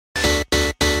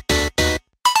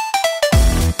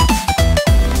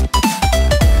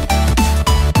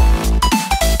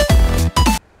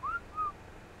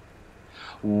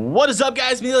What is up,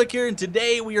 guys? Melik here, and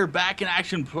today we are back in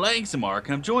action playing some Ark,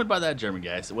 and I'm joined by that German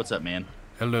guy. So what's up, man?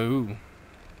 Hello.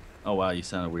 Oh, wow, you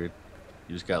sounded weird.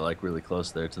 You just got, like, really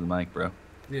close there to the mic, bro.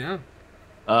 Yeah.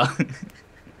 Uh,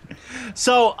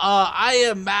 I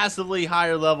am massively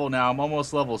higher level now. I'm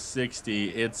almost level 60.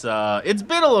 It's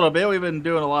been a little bit. We've been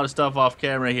doing a lot of stuff off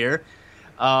camera here.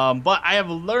 But I have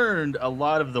learned a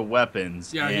lot of the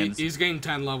weapons. Yeah, he's gained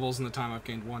 10 levels in the time I've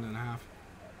gained 1.5.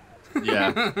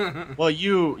 Yeah. Well,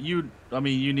 I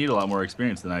mean, you need a lot more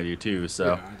experience than I do too.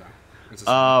 So,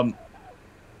 yeah,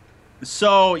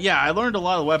 so yeah, I learned a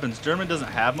lot of weapons. German doesn't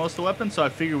have most of the weapons, so I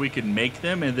figured we could make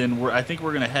them, and then I think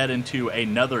we're gonna head into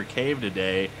another cave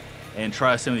today and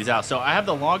try some of these out. So I have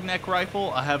the long neck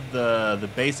rifle, I have the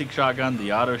basic shotgun,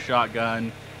 the auto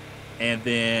shotgun, and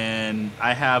then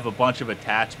I have a bunch of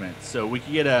attachments. So we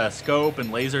can get a scope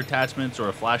and laser attachments or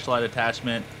a flashlight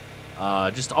attachment.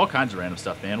 Just all kinds of random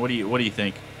stuff, man. What do you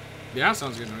think? Yeah,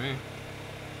 sounds good to me.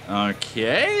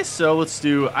 Okay, so let's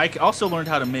do. I also learned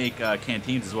how to make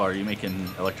canteens as well. Are you making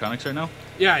electronics right now?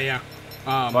 Yeah.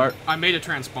 I made a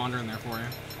transponder in there for you.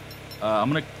 I'm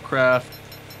gonna craft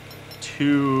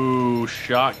 2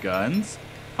 shotguns.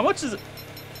 How much is it?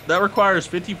 That requires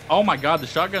 50. Oh my God, the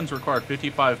shotguns require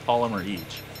 55 polymer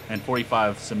each and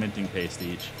 45 cementing paste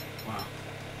each. Wow.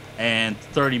 And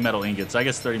 30 metal ingots. I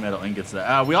guess 30 metal ingots.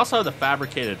 We also have the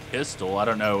fabricated pistol. I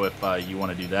don't know if you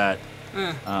want to do that.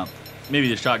 Maybe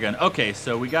the shotgun. Okay,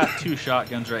 so we got 2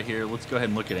 shotguns right here. Let's go ahead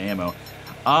and look at ammo.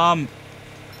 Now,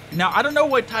 I don't know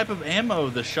what type of ammo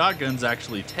the shotguns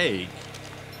actually take.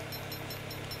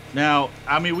 Now,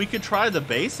 I mean, we could try the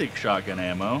basic shotgun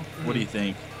ammo. What do you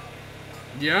think?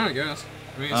 Yeah, I guess.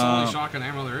 I mean, it's the only shotgun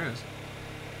ammo there is.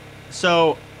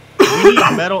 So, we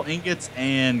need metal ingots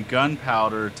and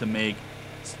gunpowder to make...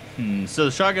 So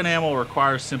the shotgun ammo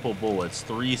requires simple bullets.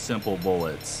 3 simple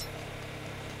bullets.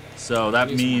 So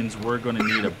that means we're going to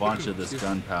need a bunch of this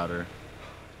gunpowder.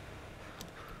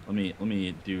 Let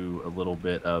me do a little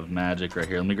bit of magic right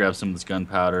here. Let me grab some of this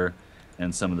gunpowder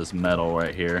and some of this metal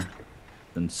right here.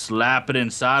 Then slap it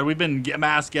inside. We've been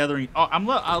mass gathering. Oh,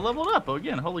 I leveled up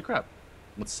again. Holy crap.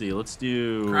 Let's see. Let's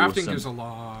do crafting gives a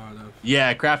lot of...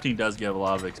 Yeah, crafting does give a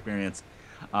lot of experience.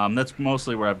 That's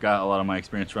mostly where I've got a lot of my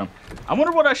experience from. I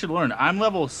wonder what I should learn. I'm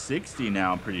level 60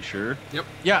 now, I'm pretty sure. Yep.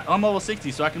 Yeah, I'm level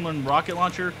 60, so I can learn rocket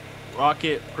launcher,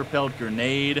 rocket propelled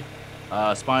grenade,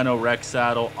 Spino Rex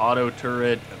saddle, auto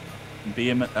turret,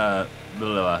 the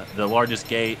largest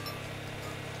gate,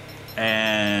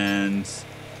 and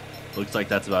looks like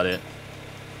that's about it.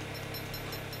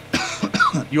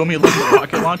 You want me to look at the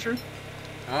rocket launcher?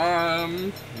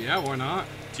 Yeah, why not?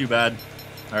 Too bad.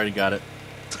 I already got it.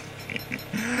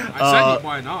 I said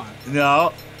why not?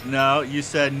 No, you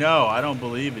said no, I don't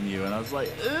believe in you. And I was like,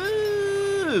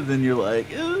 then you're like,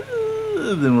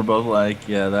 then we're both like,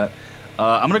 yeah, that.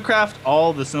 I'm going to craft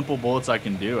all the simple bullets I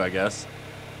can do, I guess.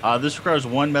 This requires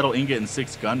 1 metal ingot and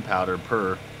 6 gunpowder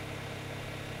per.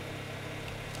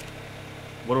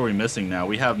 What are we missing now?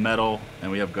 We have metal and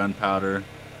we have gunpowder.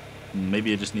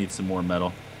 Maybe it just needs some more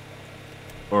metal.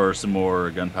 Or some more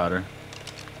gunpowder.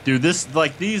 Dude,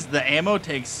 the ammo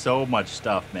takes so much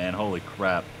stuff, man. Holy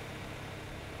crap.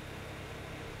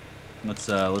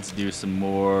 Let's do some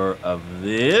more of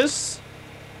this.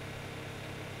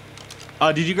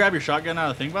 Did you grab your shotgun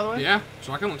out of the thing, by the way? Yeah,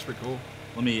 shotgun looks pretty cool.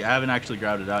 I haven't actually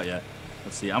grabbed it out yet.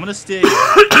 Let's see. I'm gonna stick.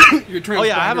 Oh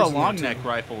yeah, I have a long neck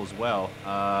rifle as well.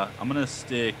 I'm gonna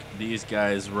stick these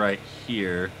guys right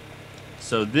here.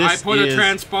 So this I put a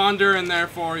transponder in there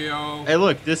for you. Hey,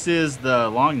 look, this is the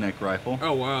long neck rifle.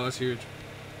 Oh wow, that's huge.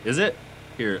 Is it?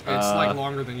 Here. It's like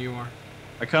longer than you are.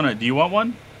 Do you want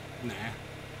one? Nah.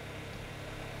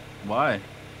 Why?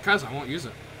 Because I won't use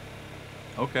it.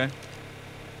 Okay.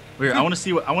 Here, I want to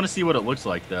see what it looks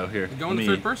like though. Here. Go in the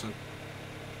 3rd person.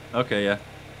 Okay, yeah.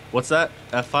 What's that?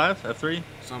 F5? F3?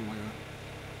 Something like that.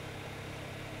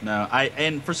 No,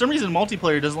 and for some reason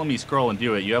multiplayer doesn't let me scroll and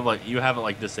do it. You have it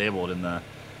like disabled in the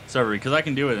server because I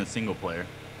can do it in single player.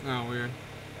 Oh, weird.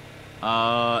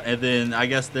 And then I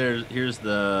guess here's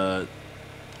the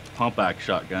pump action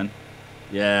shotgun.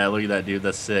 Yeah, look at that, dude.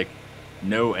 That's sick.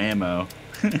 No ammo.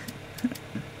 Let's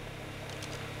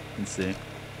see.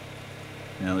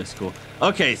 Yeah, looks cool.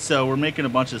 Okay, so we're making a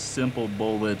bunch of simple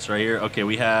bullets right here. Okay,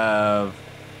 we have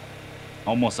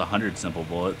almost 100 simple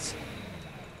bullets.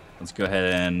 Let's go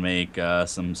ahead and make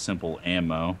some simple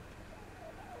ammo.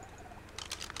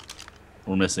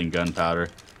 We're missing gunpowder.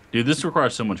 Dude, this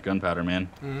requires so much gunpowder, man.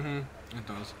 It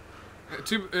does.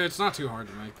 It's not too hard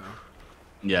to make, though.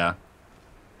 Yeah.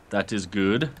 That is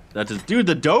good. Dude,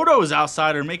 the dodos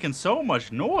outside are making so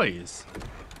much noise.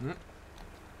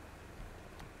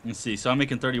 Let's see. So I'm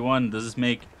making 31. Does this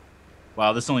make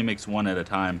Wow, this only makes one at a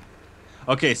time.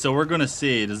 Okay, so we're gonna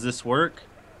see. Does this work?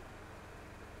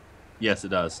 Yes, it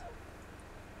does.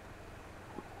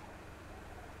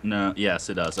 No, yes,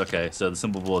 it does. Okay, so the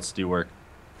simple bullets do work.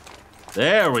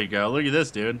 There we go. Look at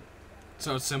this, dude.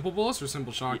 So it's simple bullets or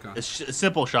simple shotgun? It's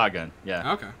simple shotgun.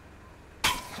 Yeah. Okay.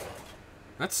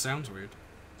 That sounds weird.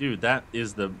 Dude, that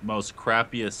is the most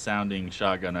crappiest sounding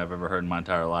shotgun I've ever heard in my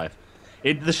entire life.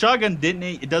 The shotgun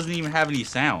it doesn't even have any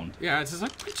sound. Yeah, it's just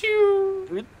like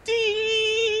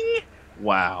ding.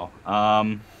 Wow.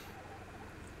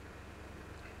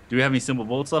 Do we have any simple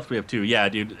bullets left? We have 2. Yeah,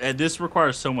 dude. This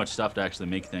requires so much stuff to actually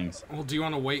make things. Well, do you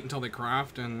want to wait until they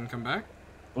craft and come back?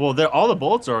 Well, all the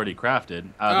bullets are already crafted.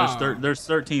 There's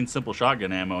 13 simple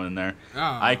shotgun ammo in there.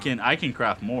 Oh. I can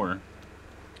craft more.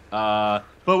 But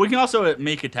we can also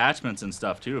make attachments and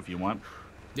stuff too if you want.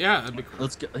 Yeah, that'd be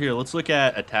cool. Let's look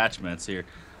at attachments here.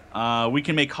 We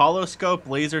can make hollow scope,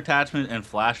 laser attachment, and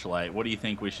flashlight. What do you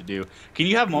think we should do? Can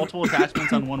you have multiple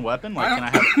attachments on one weapon? Like, can I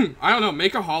have? I don't know.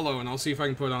 Make a hollow, and I'll see if I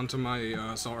can put it onto my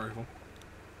assault rifle.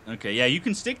 Okay, yeah, you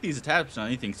can stick these attachments on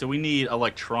anything. So we need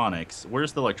electronics.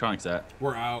 Where's the electronics at?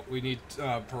 We're out. We need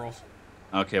pearls.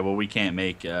 Okay, well, we can't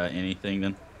make anything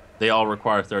then. They all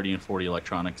require 30 and 40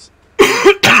 electronics.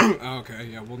 Okay,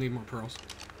 yeah, we'll need more pearls.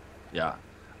 Yeah.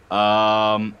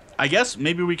 I guess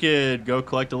maybe we could go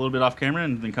collect a little bit off camera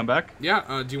and then come back.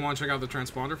 Yeah. Do you want to check out the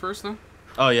transponder first, though?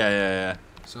 Oh yeah.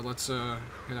 So let's head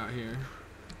out here.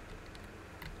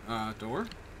 Door.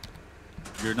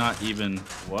 You're not even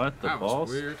what the that balls?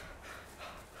 Was weird.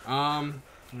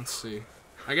 Let's see.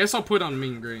 I guess I'll put on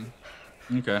mean green.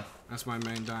 Okay. That's my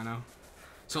main dino.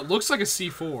 So it looks like a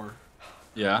C4.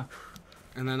 Yeah.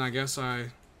 And then I guess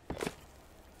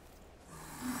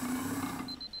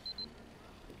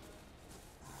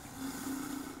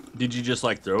Did you just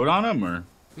like throw it on him or?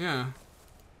 Yeah.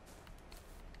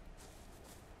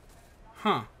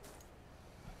 Huh.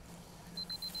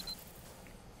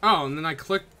 Oh, and then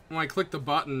when I click the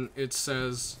button, it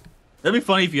says... That'd be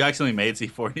funny if you accidentally made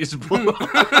C4 and you just blew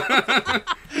up.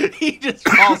 He just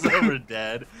falls over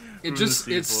dead. It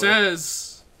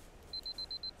says...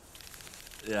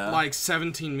 Yeah. Like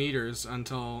 17 meters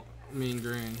until mean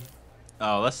green.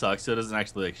 Oh, that sucks. So it doesn't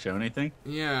actually like show anything?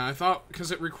 Yeah, I thought...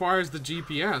 Because it requires the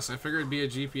GPS. I figured it'd be a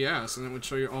GPS and it would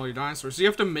show you all your dinosaurs. So you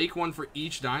have to make one for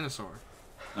each dinosaur.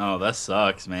 Oh, that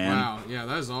sucks, man. Wow, yeah,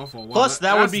 that is awful. Wow, Plus,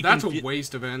 that's a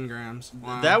waste of engrams.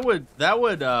 Wow. That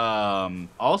would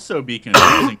also be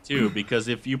confusing too, because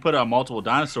if you put out multiple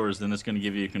dinosaurs, then it's going to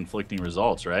give you conflicting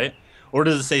results, right? Or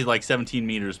does it say like 17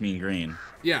 meters mean green?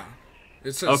 Yeah,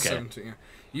 it says okay. 17. Yeah.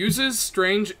 Uses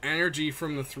strange energy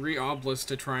from the 3 obelisks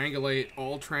to triangulate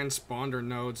all transponder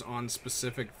nodes on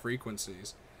specific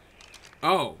frequencies.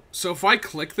 Oh, so if I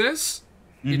click this,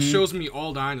 it shows me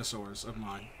all dinosaurs of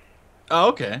mine. Oh,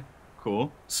 okay.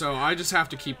 Cool. So I just have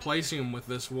to keep placing them with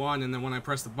this one, and then when I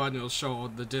press the button, it'll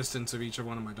show the distance of each of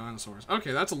one of my dinosaurs.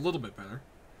 Okay, that's a little bit better.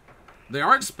 They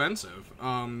are expensive.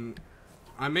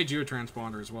 I made you a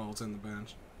transponder as well. It's in the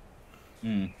bench.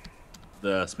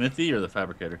 The smithy or the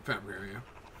fabricator? Fabricator, yeah.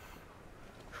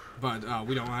 But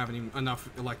we don't have enough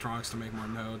electronics to make more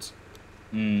nodes.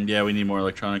 Yeah, we need more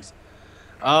electronics.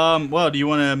 Well, do you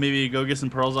want to maybe go get some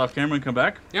pearls off camera and come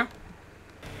back? Yeah.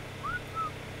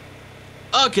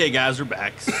 Okay, guys, we're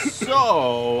back.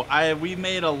 So, we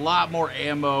made a lot more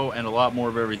ammo and a lot more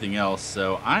of everything else,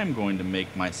 so I'm going to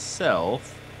make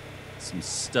myself some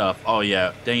stuff. Oh,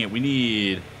 yeah, dang it,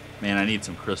 man, I need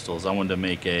some crystals. I wanted to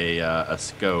make a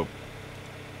scope.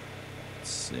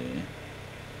 Let's see.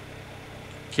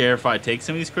 Care if I take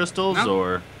some of these crystals, no.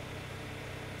 or...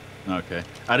 Okay.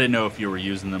 I didn't know if you were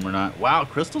using them or not. Wow,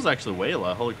 crystals actually weigh a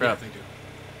lot. Holy crap. Yeah, they do.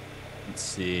 Let's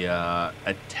see,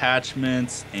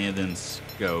 attachments and then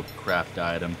scope, craft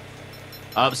item.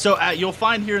 So you'll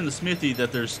find here in the smithy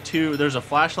that there's a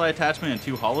flashlight attachment and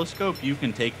 2 holoscope. You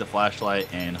can take the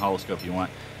flashlight and holoscope you want.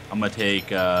 I'm gonna take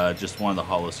just one of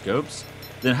the holoscopes.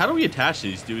 Then how do we attach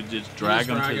these? Do we just drag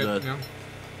them to the? Yeah.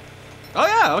 Oh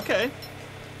yeah, okay.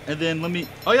 And then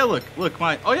oh yeah, look,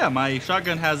 my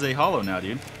shotgun has a holo now,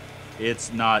 dude.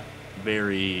 It's not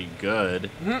very good.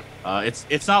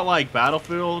 It's not like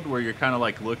Battlefield where you're kind of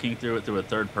like looking through it through a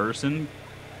third person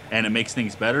and it makes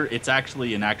things better. It's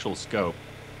actually an actual scope.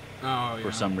 Oh, yeah.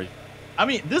 For some reason. I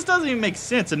mean, this doesn't even make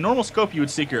sense. A normal scope you would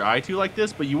stick your eye to like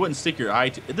this, but you wouldn't stick your eye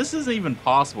to... This isn't even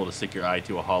possible to stick your eye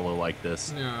to a holo like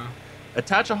this. Yeah.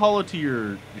 Attach a holo to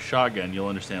your shotgun, you'll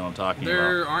understand what I'm talking about.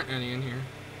 There aren't any in here.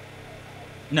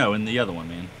 No, in the other one,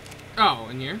 man. Oh,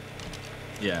 in here?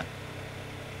 Yeah.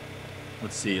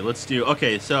 Let's see. Let's do...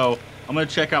 Okay, so I'm going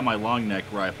to check out my long neck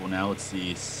rifle now. Let's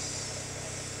see.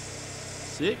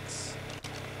 6?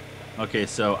 Okay,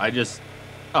 so I just...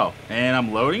 Oh, and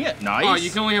I'm loading it. Nice. Oh, you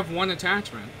can only have one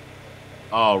attachment.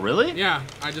 Oh, really? Yeah,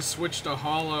 I just switched to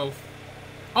hollow.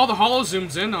 Oh, the hollow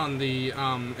zooms in on the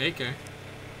AK.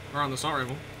 Or on the assault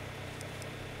rifle.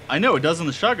 I know, it does on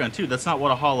the shotgun, too. That's not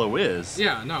what a hollow is.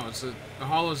 Yeah, no, a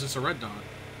hollow is just a red dot.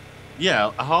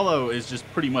 Yeah, a hollow is just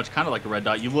pretty much kind of like a red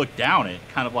dot. You look down it,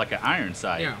 kind of like an iron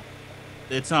sight. Yeah.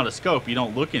 It's not a scope. You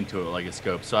don't look into it like a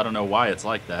scope, so I don't know why it's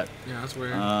like that. Yeah, that's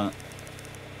weird.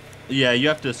 Yeah, you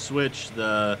have to switch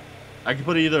the... I can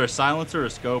put either a silencer or a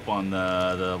scope on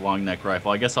the long neck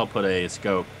rifle. I guess I'll put a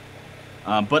scope.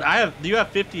 But you have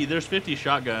 50... There's 50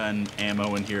 shotgun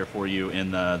ammo in here for you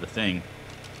in the thing.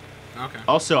 Okay.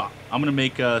 Also, I'm going to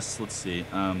make us... Let's see.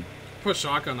 Put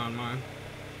shotgun on mine.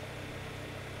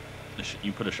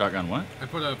 You put a shotgun what? I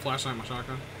put a flashlight on my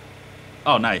shotgun.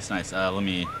 Oh, nice, nice. Let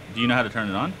me... Do you know how to turn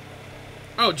it on?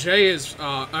 Oh, K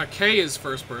is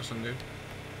first person, dude.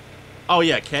 Oh,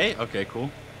 yeah, K? Okay, cool.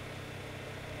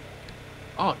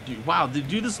 Oh, dude, wow.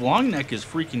 Dude, this long neck is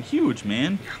freaking huge,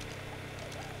 man. Yeah.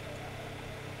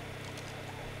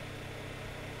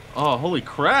 Oh, holy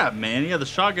crap, man. Yeah, the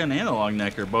shotgun and the long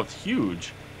neck are both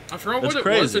huge. I forgot what it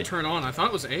was to turn on. I thought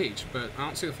it was H, but I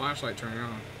don't see the flashlight turning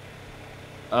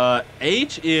on.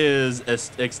 H is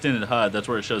extended HUD. That's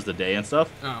where it shows the day and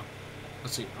stuff. Oh.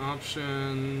 Let's see.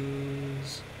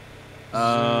 Options.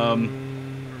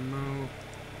 Zoom, remote.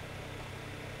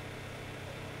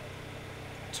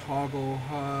 Toggle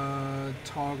HUD.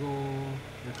 Toggle.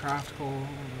 Your craft goal.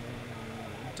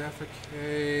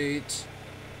 Defecate.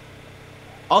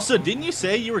 Also, didn't you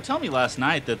say, you were telling me last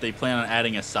night that they plan on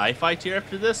adding a sci-fi tier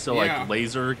after this? So, yeah. like,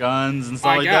 laser guns and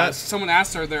stuff like that? Someone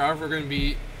asked, are there ever going to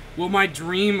be... Will my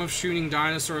dream of shooting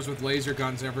dinosaurs with laser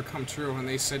guns ever come true? And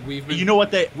they said, we've been... You know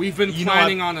what they... We've been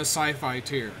planning on a sci-fi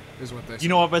tier, is what they said. You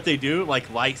know what bet they do? Like,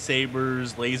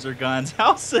 lightsabers, laser guns.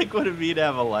 How sick would it be to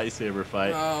have a lightsaber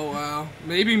fight? Oh, wow.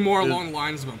 Maybe more along the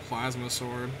lines of a plasma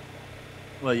sword.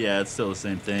 Well, yeah, it's still the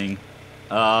same thing.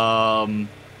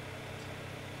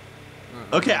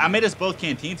 Okay, I made us both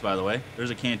canteens, by the way. There's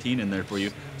a canteen in there for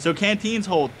you. So canteens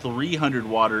hold 300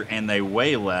 water, and they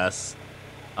weigh less.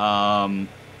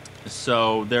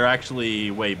 So they're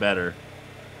actually way better.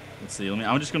 Let's see.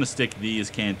 I'm just going to stick these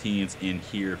canteens in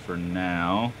here for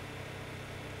now.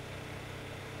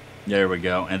 There we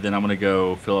go. And then I'm going to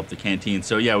go fill up the canteen.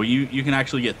 So, yeah, well, you can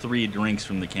actually get 3 drinks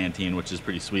from the canteen, which is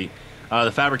pretty sweet.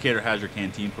 The fabricator has your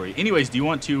canteen for you. Anyways, do you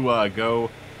want to go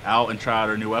out and try out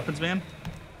our new weapons, man?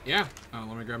 Yeah. Oh,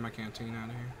 let me grab my canteen out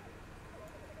of here.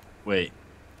 Wait.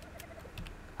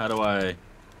 How do I...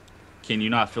 Can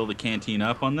you not fill the canteen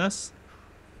up on this?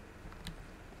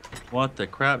 What the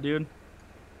crap, dude?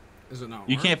 Is it not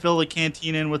You can't fill the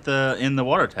canteen in with the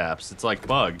water taps. It's like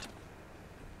bugged.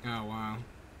 Oh,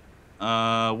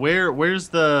 wow. Where's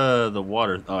the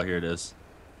water? Oh, here it is.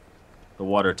 The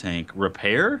water tank.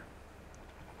 Repair?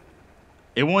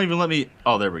 It won't even let me...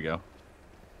 Oh, there we go.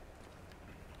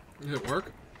 Did it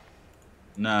work?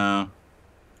 No.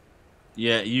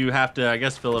 Yeah, you have to, I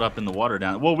guess, fill it up in the water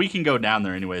down. Well, we can go down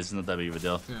there anyways. It's not that big of a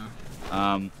deal.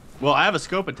 Yeah. Well, I have a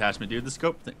scope attachment, dude. The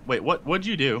scope thing. Wait, what'd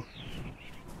you do?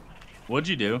 What'd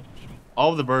you do?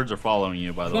 All of the birds are following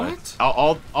you, by the way.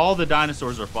 All the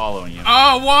dinosaurs are following you.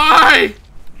 Oh, why?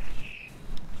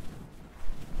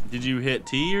 Did you hit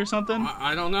T or something?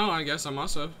 I don't know. I guess I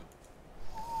must have.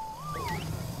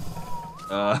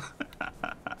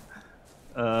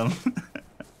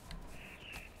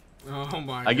 Oh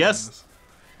my. I guess.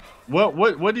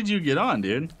 What did you get on,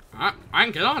 dude? I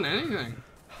didn't get on anything.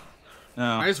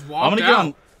 No. I just walked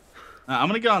out. I'm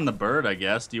gonna get on the bird, I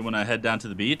guess. Do you want to head down to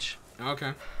the beach? Okay.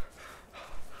 I'm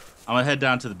gonna head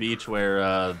down to the beach where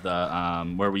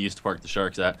where we used to park the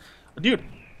sharks at. Dude,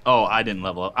 oh, I didn't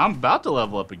level up. I'm about to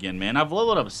level up again, man. I've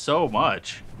leveled up so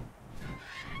much.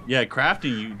 Yeah,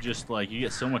 crafting, you just like you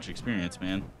get so much experience,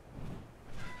 man.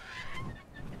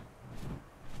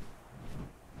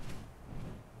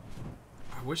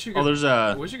 I wish you could.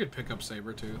 I wish you could pick up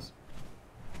Sabertooth.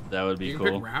 That would be cool.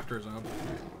 You can pick raptors up.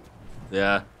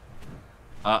 Yeah.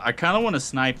 I kind of want to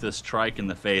snipe this trike in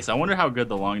the face. I wonder how good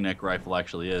the long neck rifle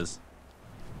actually is.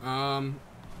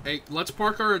 Hey, let's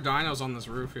park our dinos on this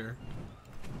roof here.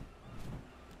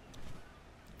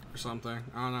 Or something.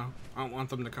 I don't know. I don't want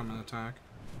them to come and attack.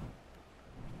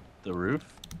 The roof?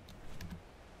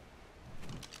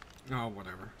 Oh,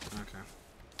 whatever. Okay.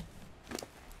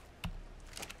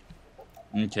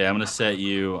 Okay, I'm gonna set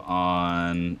you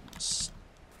on.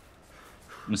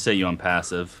 I'm gonna set you on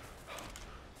passive.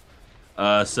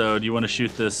 So do you want to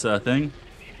shoot this thing?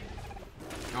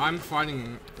 I'm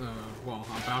fighting. Well,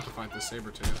 I'm about to fight the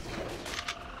Sabertooth.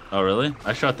 Oh really?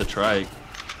 I shot the trike.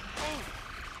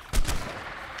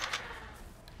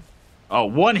 Oh,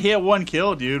 one hit, one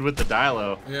kill, dude, with the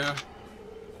Dilo. Yeah.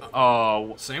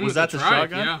 Oh, Same was with that the the trike,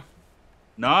 shotgun? yeah.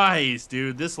 Nice,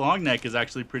 dude. This long neck is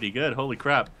actually pretty good. Holy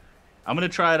crap. I'm going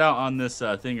to try it out on this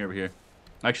thing over here.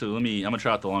 Actually, I'm going to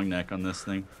try out the long neck on this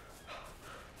thing.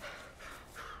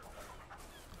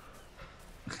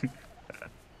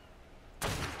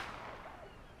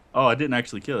 Oh, I didn't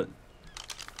actually kill it.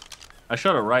 I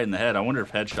shot it right in the head. I wonder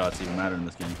if headshots even matter in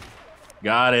this game.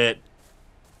 Got it.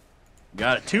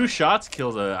 Got it. 2 shots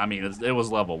kills a... I mean, it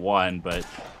was level 1, but...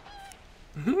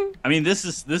 I mean, this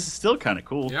is still kind of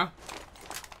cool. Yeah.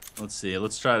 Let's see.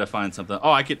 Let's try to find something.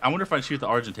 Oh, I wonder if I can shoot the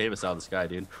Argentavis out of the sky,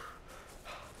 dude.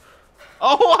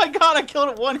 Oh my god, I killed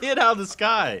it 1 hit out of the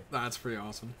sky. That's pretty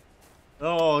awesome.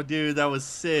 Oh, dude, that was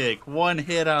sick. 1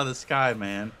 hit out of the sky,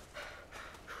 man.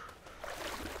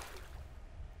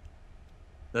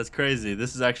 That's crazy.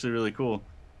 This is actually really cool.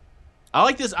 I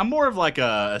like this. I'm more of like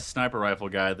a sniper rifle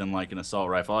guy than like an assault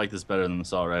rifle. I like this better than the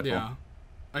assault rifle. Yeah.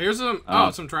 Here's some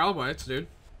some trilobites, dude.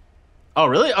 Oh,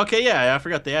 really? Okay, yeah. I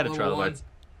forgot they added Level trilobites.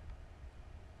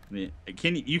 I mean,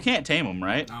 you can't tame them,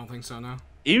 right? I don't think so, no.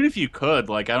 Even if you could,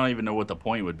 like, I don't even know what the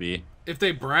point would be. If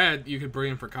they bred, you could breed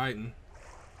them for kiting.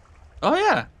 Oh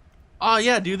yeah. Oh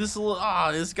yeah, dude. This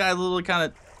guy little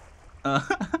kind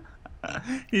of.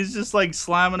 He's just like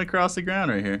slamming across the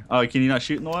ground right here. Oh, can you not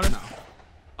shoot in the water?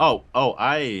 No. Oh,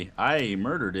 I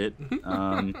murdered it.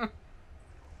 Huh.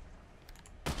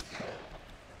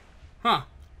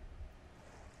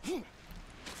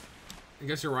 I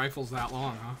guess your rifle's that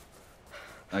long, huh?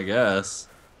 I guess.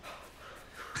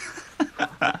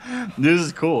 This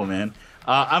is cool, man.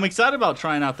 I'm excited about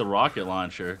trying out the rocket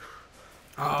launcher.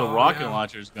 Oh, The rocket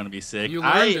launcher is going to be sick. You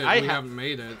learned it, we haven't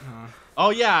made it, huh? Oh,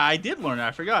 yeah, I did learn it.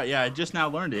 I forgot. Yeah, I just now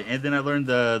learned it. And then I learned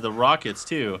the rockets,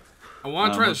 too. I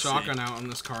want to try the shotgun out on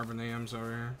this Carboniums over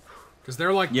here. Because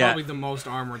they're, like, probably the most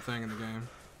armored thing in the game.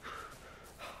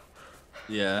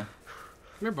 Yeah.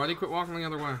 Come here, buddy. Quit walking the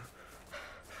other way.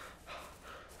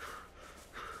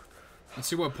 Let's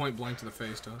see what point blank to the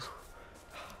face does.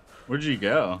 Where'd you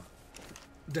go?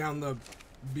 Down the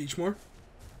beach more.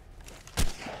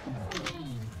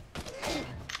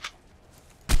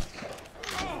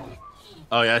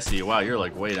 Oh, yeah, I see. Wow, you're,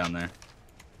 like, way down there.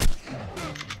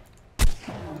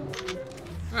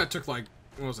 That took, like,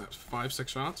 what was that, 5,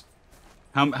 6 shots?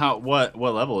 What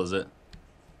level is it?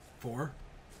 4.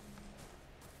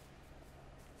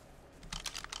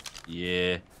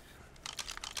 Yeah.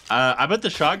 I bet the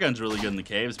shotgun's really good in the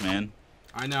caves, man.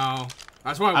 I know.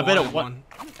 That's why I bet wanted it one.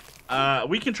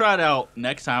 We can try it out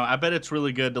next time. I bet it's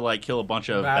really good to like kill a bunch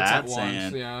of bats at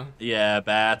and once, yeah,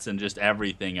 bats and just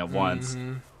everything at once.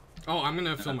 Oh, I'm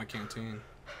gonna fill my canteen.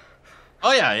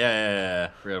 Oh yeah.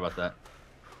 Forgot about that.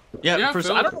 Yeah,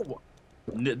 I don't know.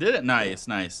 Did it? Nice.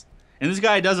 And this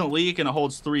guy doesn't leak and it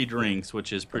holds 3 drinks,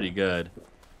 which is pretty good.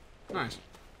 Nice.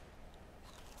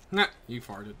 Nah, you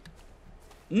farted.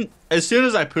 As soon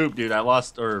as I pooped, dude, I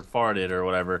lost, or farted or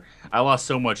whatever, I lost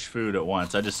so much food at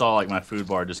once. I just saw like my food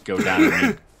bar just go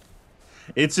down.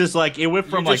 It's just like, it went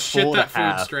from like full to half. Shit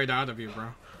that food straight out of you, bro.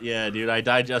 Yeah, dude, I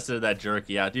digested that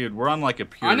jerky. Yeah, dude, we're on like a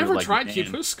pure. I never like, tried. Can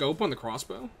you put a scope on the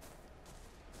crossbow?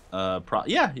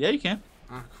 Yeah, you can.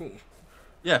 Ah, cool.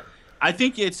 Yeah, I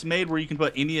think it's made where you can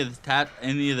put any of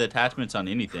the attachments on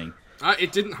anything.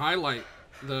 It didn't highlight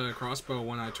the crossbow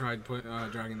when I tried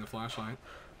dragging the flashlight.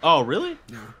 Oh, really?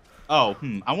 Yeah. Oh,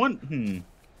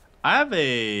 I have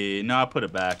a... No, I put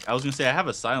it back. I was going to say I have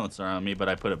a silencer on me, but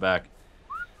I put it back.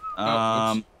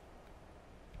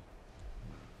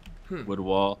 Wood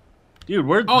wall. Dude,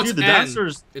 where... Oh, dude, it's the N.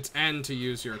 dinosaurs... It's N to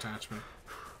use your attachment.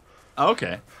 Oh,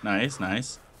 okay. Nice.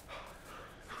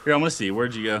 Here, I'm going to see.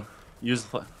 Where'd you go? Use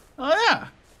the... Oh, yeah.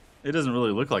 It doesn't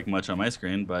really look like much on my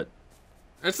screen, but...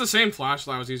 It's the same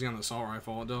flashlight I was using on the assault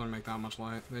rifle. It doesn't make that much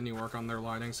light. Then you work on their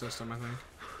lighting system, I think.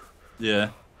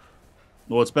 Yeah.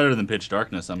 Well, it's better than pitch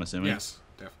darkness, I'm assuming. Yes,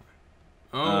 definitely.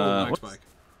 Oh, lag spike.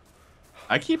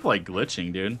 I keep, like,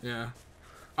 glitching, dude. Yeah.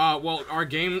 Well, our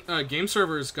game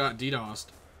servers got DDoSed.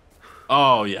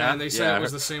 Oh, yeah? And they said it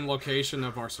was the same location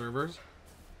of our servers.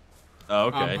 Oh,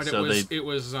 okay. But so it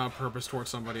was purposed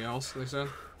towards somebody else, they said.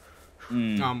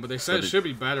 But they said it should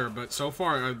be better, but so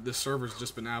far, the server's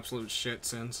just been absolute shit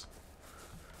since.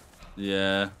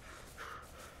 Yeah.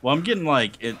 Well, I'm getting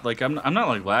I'm not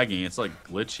like lagging. It's like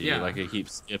glitchy. Yeah. Like it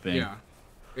keeps skipping. Yeah.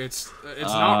 It's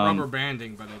not rubber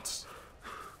banding, but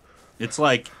it's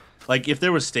like if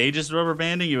there was stages of rubber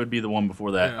banding, it would be the one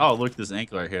before that. Yeah. Oh, look at this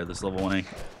ankle right here. This level 1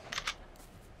 ankle.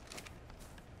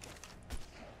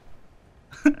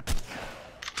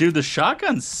 Dude, the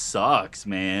shotgun sucks,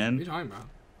 man. What are you talking about?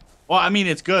 Well, I mean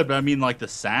it's good, but I mean like the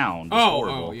sound is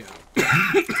horrible. Oh yeah.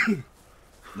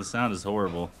 The sound is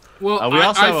horrible. Well, we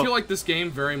also I feel like this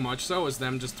game very much so is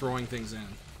them just throwing things in.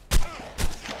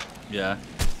 Yeah. I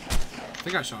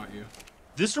think I shot you.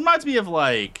 This reminds me of,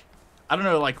 like, I don't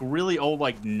know, like, really old,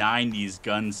 like, 90s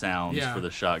gun sounds for the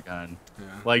shotgun. Yeah.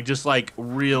 Like, just, like,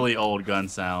 really old gun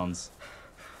sounds.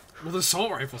 Well, the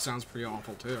assault rifle sounds pretty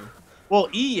awful, too. Well,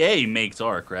 EA makes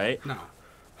Ark, right? No.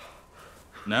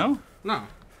 No? No.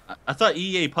 I thought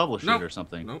EA published it or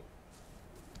something. Nope.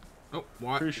 Nope.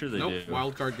 Pretty sure they do.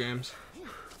 Wildcard Games.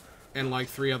 And, like,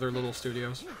 3 other little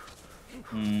studios.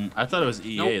 I thought it was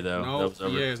EA, though. No,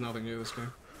 EA has nothing to do with this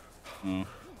game.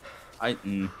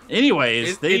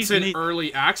 Anyways, it's an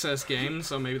early access game,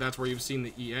 so maybe that's where you've seen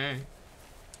the EA.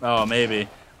 Oh, maybe.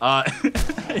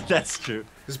 That's true.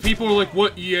 Because people are like,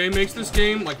 what, EA makes this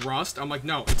game? Like Rust? I'm like,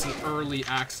 no, it's an early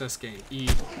access game. EA.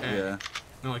 Yeah. And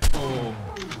they're like, oh,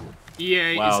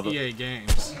 EA is EA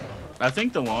Games. I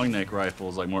think the long neck rifle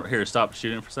is like more... Here, stop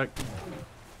shooting for a sec.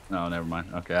 No, never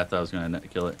mind. Okay, I thought I was going to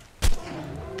kill it.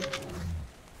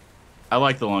 I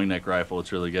like the long neck rifle.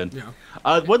 It's really good. Yeah.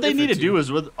 What they need to do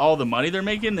is with all the money they're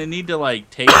making, they need to like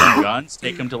take some guns,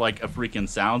 take them to like a freaking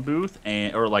sound booth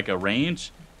or like a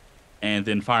range, and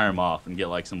then fire them off and get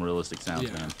like some realistic sounds.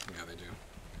 Yeah, man. yeah, they do.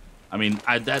 I mean,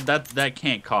 that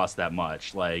can't cost that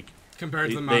much. Like compared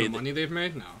to the amount of money they've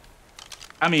made, no.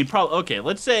 I mean, probably okay.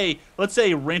 Let's say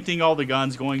renting all the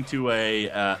guns, going to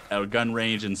a gun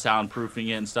range and soundproofing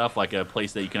it and stuff, like a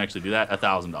place that you can actually do that.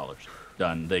 $1,000.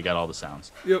 Done. They got all the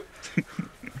sounds. Yep.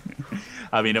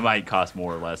 I mean, it might cost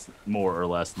more or less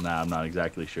than that. I'm not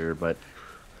exactly sure, but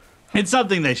it's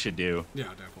something they should do. Yeah,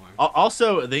 definitely.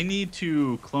 Also, they need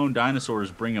to clone dinosaurs,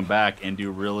 bring them back, and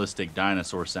do realistic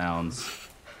dinosaur sounds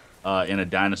in a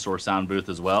dinosaur sound booth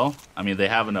as well. I mean, they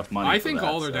have enough money. I think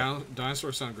all their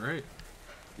dinosaurs sound great.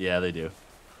 Yeah, they do.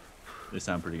 They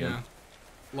sound pretty good. Yeah.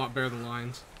 A lot better than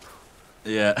lions.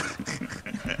 Yeah.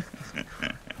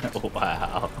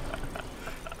 Wow.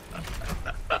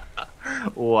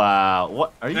 Wow.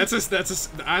 What are you? That's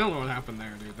I don't know what happened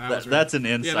there, dude. That's an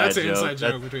inside joke. Yeah, that's an inside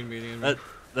joke between me and me.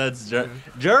 That's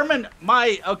German.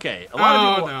 Okay. A lot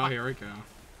of people, no, here we go.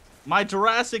 My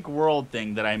Jurassic World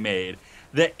thing that I made.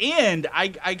 The end,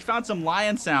 I found some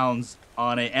lion sounds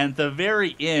on it, and at the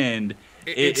very end,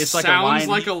 it's like a lion. It sounds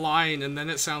like a lion, and then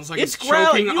it sounds like it's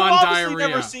choking on diarrhea. You've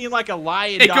never seen like a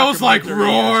lion. It goes like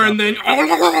roar, and then at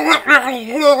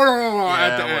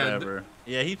the whatever. end.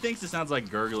 Yeah, he thinks it sounds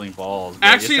like gurgling balls.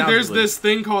 Actually, there's this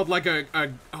thing called like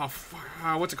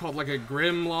what's it called? Like a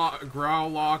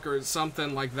growlock or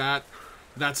something like that.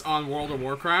 That's on World of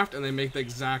Warcraft, and they make the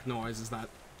exact noise as that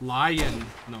lion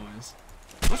noise.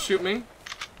 Don't shoot me.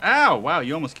 Ow! Wow,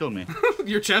 you almost killed me.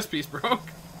 Your chest piece broke.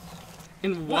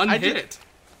 In one hit.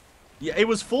 Yeah, it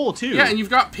was full, too. Yeah, and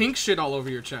you've got pink shit all over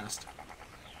your chest.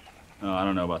 Oh, I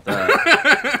don't know about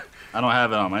that. I don't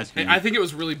have it on my screen. I think it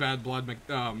was really bad blood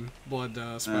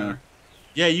splatter.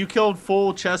 Yeah, you killed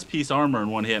full chest piece armor in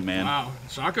one hit, man. Wow,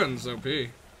 shotgun's OP.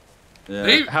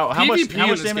 Yeah. How much in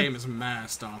this damage? Game is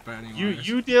messed up anyway.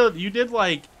 You did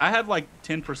like I had like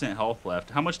 10% health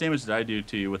left. How much damage did I do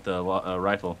to you with the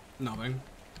rifle? Nothing.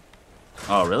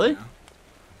 Oh really? Yeah.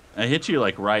 I hit you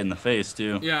like right in the face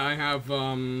too. Yeah, I have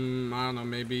I don't know,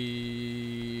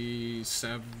 maybe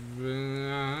 7th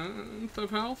of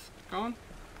health gone.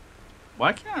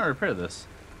 Why can't I repair this?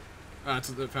 It's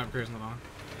the fabrication's not on.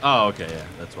 Oh okay, yeah,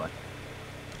 that's why.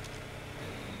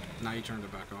 Now you turned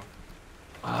it back off.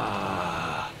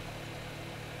 Ah.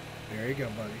 There you go,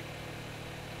 buddy.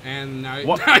 And now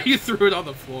you threw it on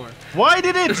the floor. Why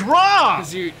did it drop?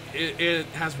 Because it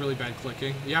has really bad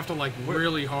clicking. You have to like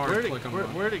really hard click on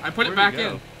it. I put it back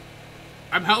in.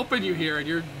 I'm helping you here, and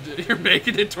you're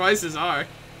making it twice as hard.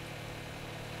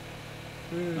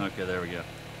 Okay, there we go.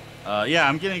 Yeah,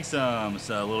 I'm getting a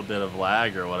little bit of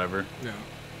lag or whatever. Yeah.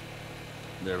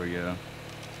 There we go.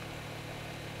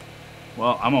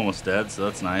 Well, I'm almost dead, so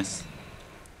that's nice.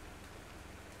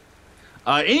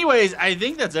 Anyways, I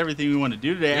think that's everything we want to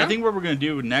do today. Yeah. I think what we're going to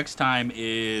do next time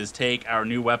is take our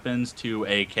new weapons to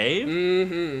a cave.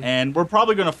 Mm-hmm. And we're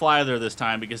probably going to fly there this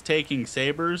time because taking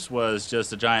sabers was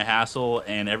just a giant hassle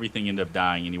and everything ended up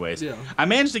dying anyways. Yeah. I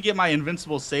managed to get my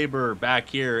invincible saber back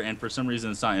here, and for some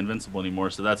reason it's not invincible anymore,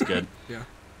 so that's good. Yeah.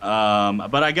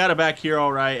 But I got it back here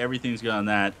all right. Everything's good on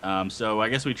that. So I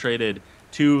guess we traded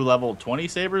 2 level 20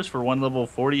 sabers for 1 level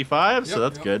 45, so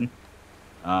that's good.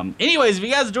 Anyways, if you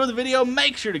guys enjoyed the video,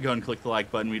 make sure to go and click the like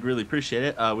button. We'd really appreciate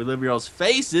it. We love your all's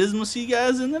faces, and we'll see you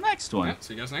guys in the next one. Yeah,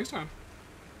 see you guys next time.